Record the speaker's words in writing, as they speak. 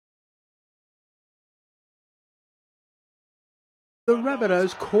The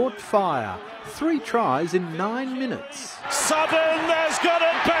Rabbitohs caught fire. 3 tries in 9 minutes. Sutton has got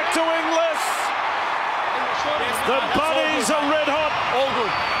it back to Inglis. The Bunnies are red hot. All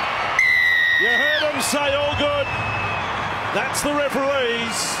good. You heard them say all good. That's the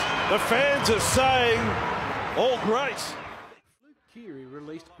referees. The fans are saying all great. Keary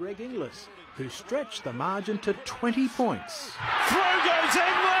released Greg Inglis, who stretched the margin to 20 points. Through goes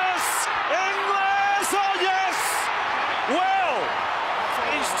Inglis! Inglis! Oh yes! Well,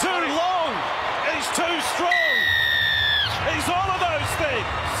 he's too long. He's too strong. He's all of those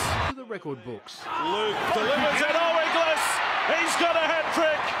things. To the record books. Luke delivers it. Oh, Inglis! He's got a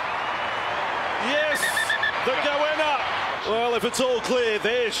hat-trick. Yes, the Goanna. Well, if it's all clear,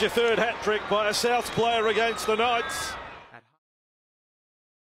 there's your third hat-trick by a South player against the Knights.